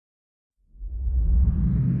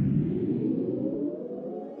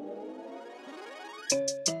I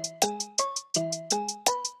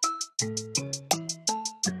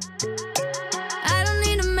don't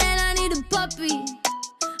need a man, I need a puppy.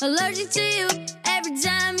 Allergic to you every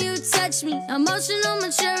time you touch me. Emotional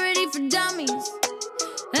maturity for dummies.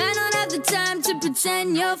 I don't have the time to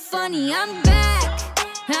pretend you're funny. I'm back,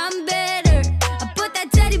 I'm better. I put that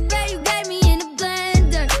teddy bear you gave me in a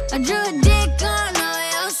blender. I drew a dick on all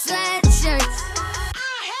your sweatshirts.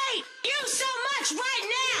 I hate you so much right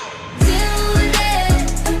now. Deal with it,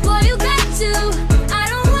 boy, you got to. I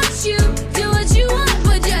don't want you, do what you want,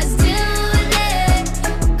 but just deal with it.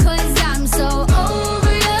 'Cause I'm so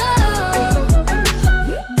over you.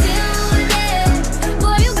 Deal with it,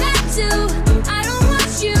 boy, you got to. I don't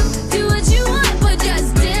want you, do what you want, but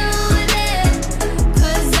just deal with it.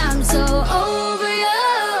 'Cause I'm so over you.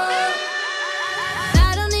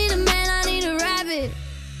 I don't need a man, I need a rabbit.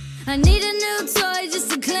 I need a new toy just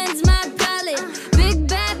to cleanse my palate. Big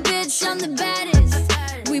bad bitch, I'm the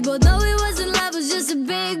baddest. We both know it wasn't love, it was just a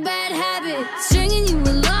big bad habit. Stringing you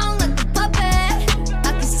along like a puppet.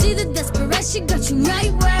 I can see the desperation got you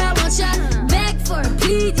right where I want ya. Beg for a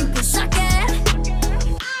plea, you can suck it.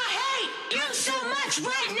 I hate you so much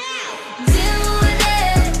right now. Deal with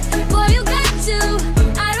it, boy, you got to.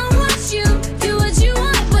 I don't want you, do what you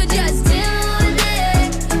want, but just deal with it.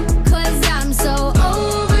 'Cause I'm so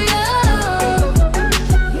over you.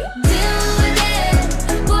 Deal with it,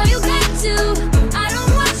 boy, you got to. I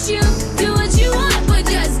don't want you, do what you want, but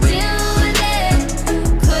just deal with it.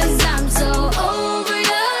 'Cause I'm so over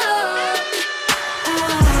you.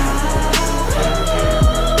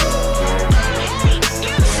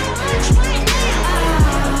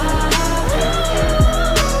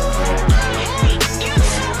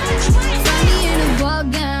 Find me in a ball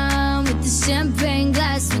gown with the champagne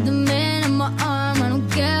glass, with the man on my arm. I don't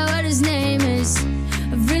care what his name is.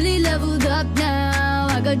 I've really leveled up now.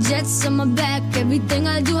 I got jets on my back, everything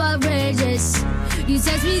I do outrageous. You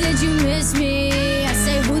text me that you miss me. I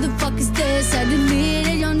say, who the fuck is this? I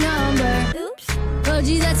deleted your number. Oops. Oh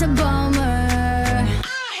gee, that's a bummer.